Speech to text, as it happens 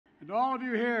And to all of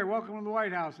you here, welcome to the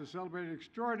White House to celebrate the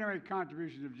extraordinary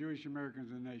contributions of Jewish Americans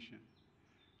in the nation.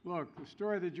 Look, the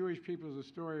story of the Jewish people is a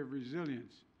story of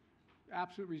resilience,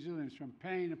 absolute resilience, from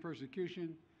pain and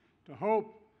persecution to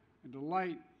hope and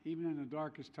delight, even in the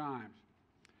darkest times.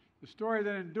 The story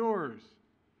that endures.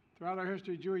 Throughout our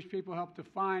history, Jewish people helped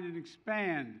define and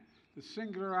expand the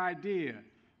singular idea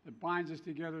that binds us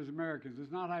together as Americans.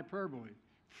 It's not hyperbole.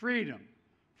 Freedom.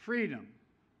 Freedom.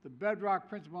 The bedrock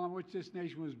principle on which this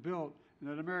nation was built and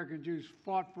that American Jews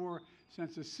fought for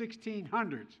since the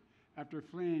 1600s after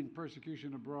fleeing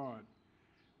persecution abroad.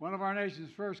 One of our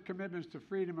nation's first commitments to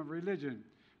freedom of religion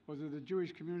was to the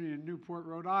Jewish community in Newport,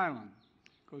 Rhode Island.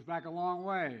 It goes back a long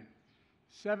way.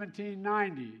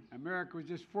 1790, America was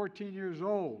just 14 years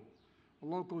old. A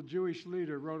local Jewish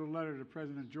leader wrote a letter to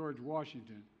President George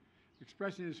Washington,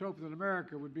 expressing his hope that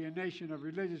America would be a nation of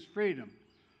religious freedom,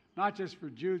 not just for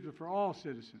Jews, but for all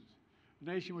citizens. A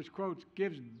nation which, quotes,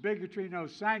 gives bigotry no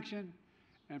sanction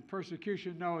and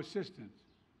persecution no assistance.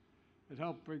 It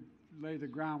helped lay the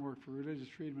groundwork for religious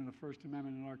freedom in the First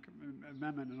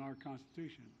Amendment in our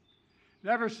Constitution. And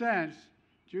ever since,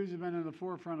 Jews have been in the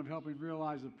forefront of helping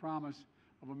realize the promise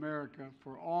of America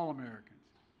for all Americans.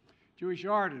 Jewish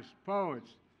artists,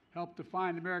 poets, helped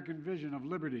define the American vision of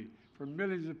liberty for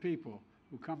millions of people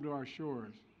who come to our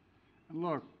shores. And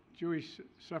look, Jewish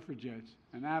suffragettes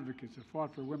and advocates have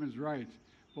fought for women's rights,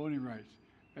 voting rights,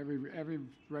 every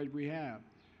right we have.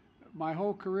 My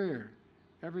whole career,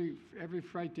 every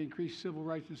fight to increase civil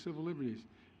rights and civil liberties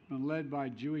has been led by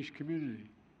Jewish community,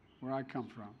 where I come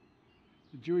from.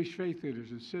 The Jewish faith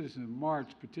leaders and citizens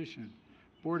marched, petitioned,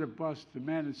 boarded bus,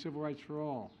 demanded civil rights for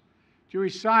all.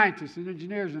 Jewish scientists and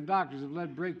engineers and doctors have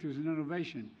led breakthroughs in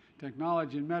innovation,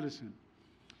 technology, and medicine.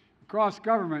 Across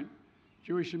government,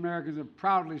 Jewish Americans have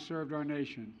proudly served our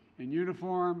nation in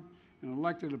uniform and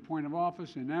elected at point of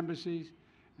office, in embassies,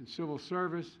 in civil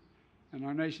service, and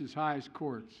our nation's highest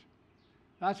courts.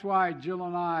 That's why Jill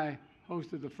and I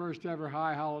hosted the first ever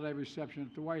high holiday reception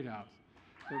at the White House.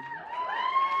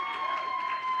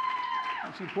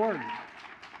 That's important.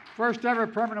 First ever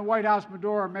permanent White House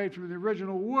menorah made from the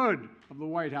original wood of the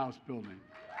White House building.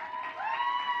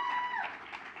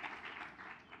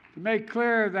 To make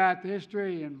clear that the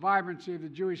history and vibrancy of the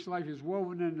Jewish life is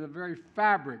woven into the very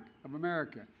fabric of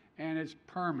America, and it's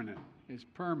permanent. It's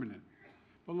permanent.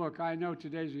 But look, I know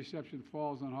today's reception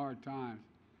falls on hard times.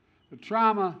 The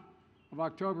trauma of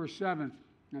October 7th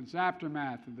and its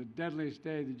aftermath of the deadliest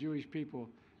day the Jewish people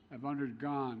have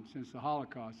undergone since the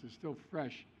Holocaust is still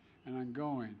fresh and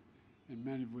ongoing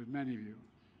with many of you.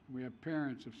 We have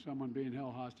parents of someone being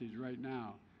held hostage right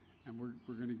now, and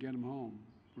we're going to get them home.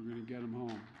 We're going to get them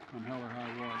home, come hell or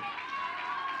high water.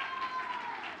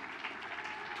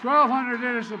 1,200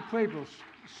 innocent people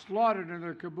slaughtered in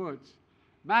their kibbutz,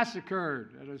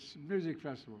 massacred at a music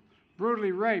festival,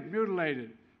 brutally raped,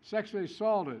 mutilated, sexually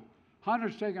assaulted,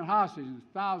 hundreds taken hostage, and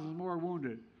thousands more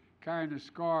wounded, carrying the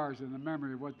scars and the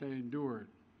memory of what they endured.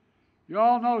 You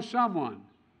all know someone,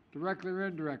 directly or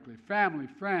indirectly, family,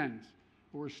 friends,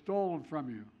 who were stolen from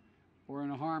you or in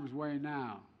harm's way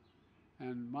now.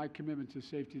 And my commitment to the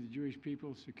safety of the Jewish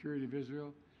people, security of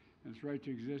Israel, and its right to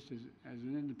exist as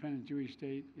an independent Jewish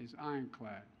state is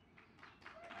ironclad.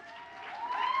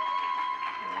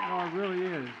 No, it really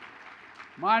is.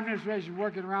 My administration is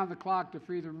working around the clock to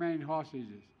free the remaining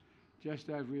hostages, just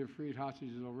as we have freed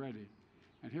hostages already.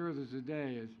 And here with us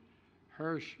today is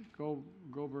Hirsch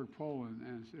Goldberg Poland,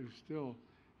 and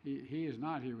he is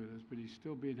not here with us, but he's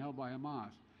still being held by Hamas.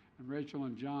 And Rachel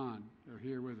and John are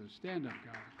here with us. Stand up,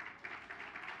 guys.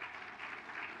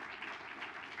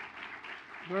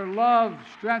 Their love,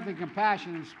 strength, and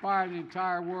compassion inspire the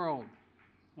entire world.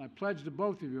 And I pledge to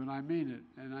both of you, and I mean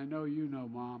it, and I know you know,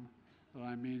 Mom, that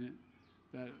I mean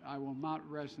it, that I will not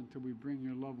rest until we bring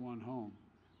your loved one home.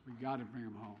 We got to bring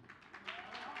him home.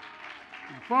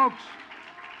 And folks,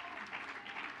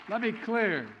 let me be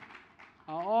clear.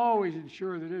 I'll always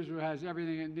ensure that Israel has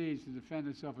everything it needs to defend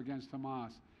itself against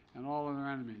Hamas and all of their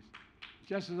enemies,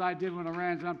 just as I did when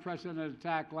Iran's unprecedented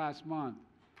attack last month.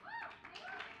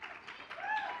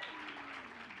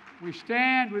 We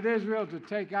stand with Israel to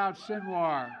take out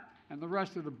Sinwar and the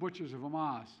rest of the butchers of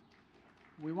Hamas.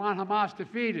 We want Hamas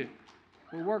defeated.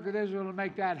 We'll work with Israel to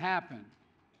make that happen.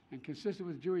 And consistent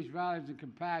with Jewish values and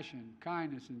compassion,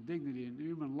 kindness and dignity and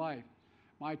human life,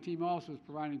 my team also is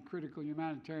providing critical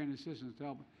humanitarian assistance to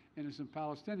help innocent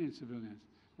Palestinian civilians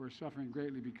who are suffering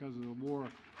greatly because of the war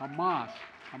Hamas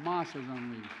has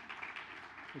unleashed.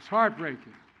 It's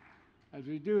heartbreaking. As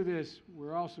we do this,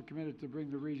 we're also committed to bring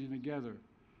the region together,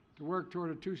 to work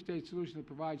toward a two-state solution that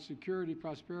provides security,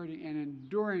 prosperity, and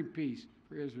enduring peace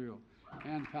for Israel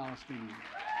and Palestinians.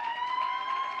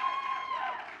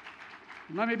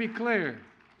 And let me be clear.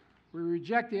 We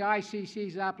reject the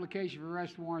ICC's application for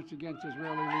arrest warrants against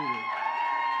Israeli leaders.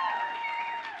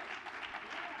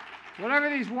 Whatever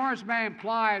these warrants may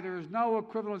imply, there is no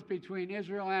equivalence between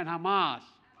Israel and Hamas.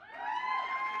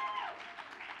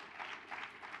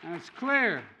 And it's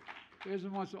clear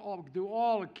Israel wants to do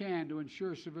all it can to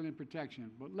ensure civilian protection.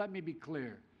 But let me be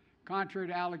clear. Contrary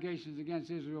to allegations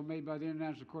against Israel made by the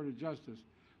International Court of Justice,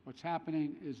 what's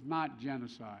happening is not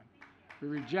genocide. We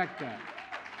reject that.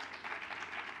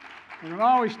 We're going to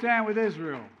always stand with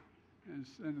Israel and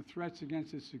the threats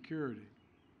against its security.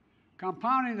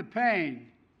 Compounding the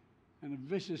pain and the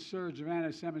vicious surge of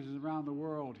anti-Semitism around the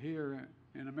world, here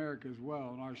in America as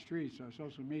well, in our streets, our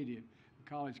social media, and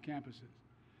college campuses.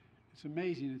 It's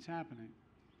amazing it's happening.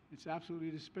 It's absolutely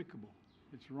despicable.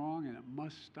 It's wrong, and it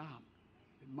must stop.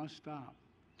 It must stop.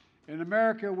 In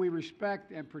America, we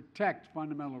respect and protect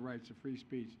fundamental rights of free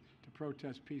speech to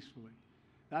protest peacefully.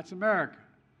 That's America.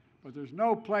 But there's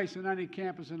no place in any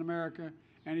campus in America,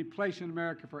 any place in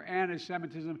America for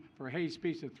anti-Semitism, for hate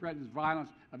speech that threatens violence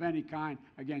of any kind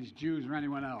against Jews or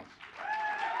anyone else.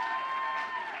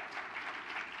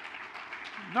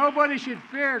 Nobody should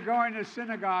fear going to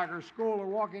synagogue or school or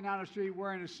walking down the street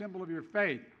wearing a symbol of your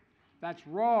faith. That's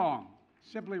wrong,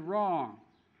 simply wrong.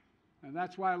 And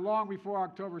that's why long before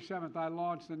October 7th, I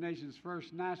launched the nation's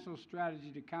first national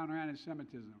strategy to counter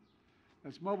anti-Semitism.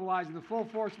 That's mobilizing the full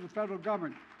force of the federal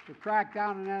government to crack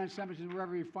down on anti-Semitism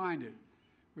wherever you find it.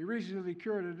 We recently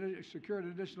secured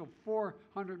an additional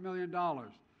 $400 million,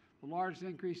 the largest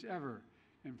increase ever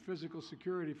in physical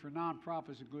security for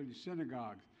nonprofits, including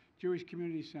synagogues, Jewish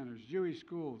community centers, Jewish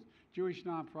schools, Jewish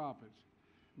nonprofits.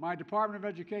 My Department of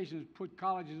Education has put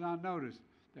colleges on notice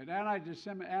that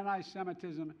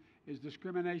anti-Semitism is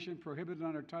discrimination prohibited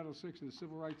under Title VI of the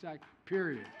Civil Rights Act,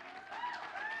 period.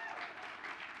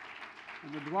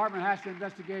 And the department has to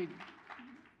investigate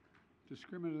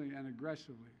discrimination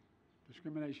aggressively.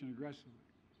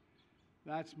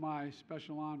 That's my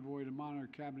special envoy to monitor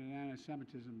cabinet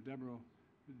anti-Semitism,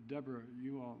 Deborah,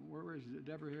 you all, where is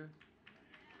Deborah here?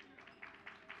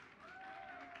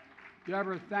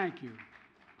 Deborah, thank you.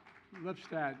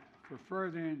 Lipstadt, for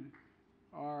furthering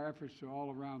our efforts to all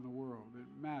around the world. It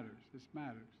matters. This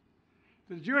matters.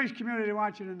 To the Jewish community, I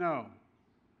want you to know,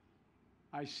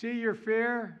 I see your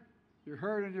fear, your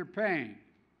hurt, and your pain.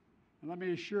 And let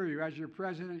me assure you, as your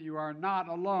president, you are not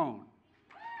alone.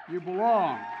 You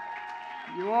belong.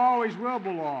 You always will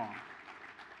belong.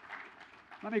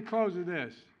 Let me close with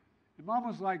this. In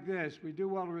moments like this, we do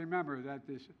well to remember that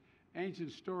this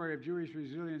ancient story of Jewish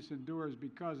resilience endures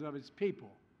because of its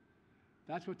people.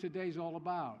 That's what today's all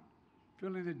about.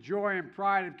 Feeling the joy and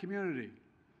pride of community,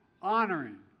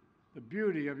 honoring the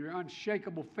beauty of your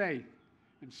unshakable faith,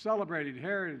 and celebrating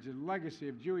heritage and legacy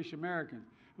of Jewish Americans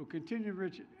who continue to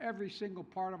enrich every single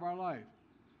part of our life.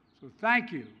 So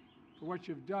thank you for what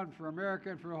you've done for America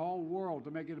and for the whole world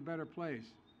to make it a better place.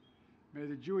 May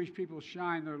the Jewish people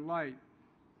shine their light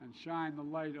and shine the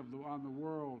light on the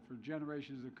world for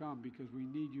generations to come, because we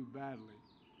need you badly.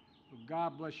 So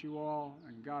God bless you all,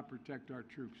 and God protect our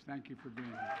troops. Thank you for being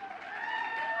here.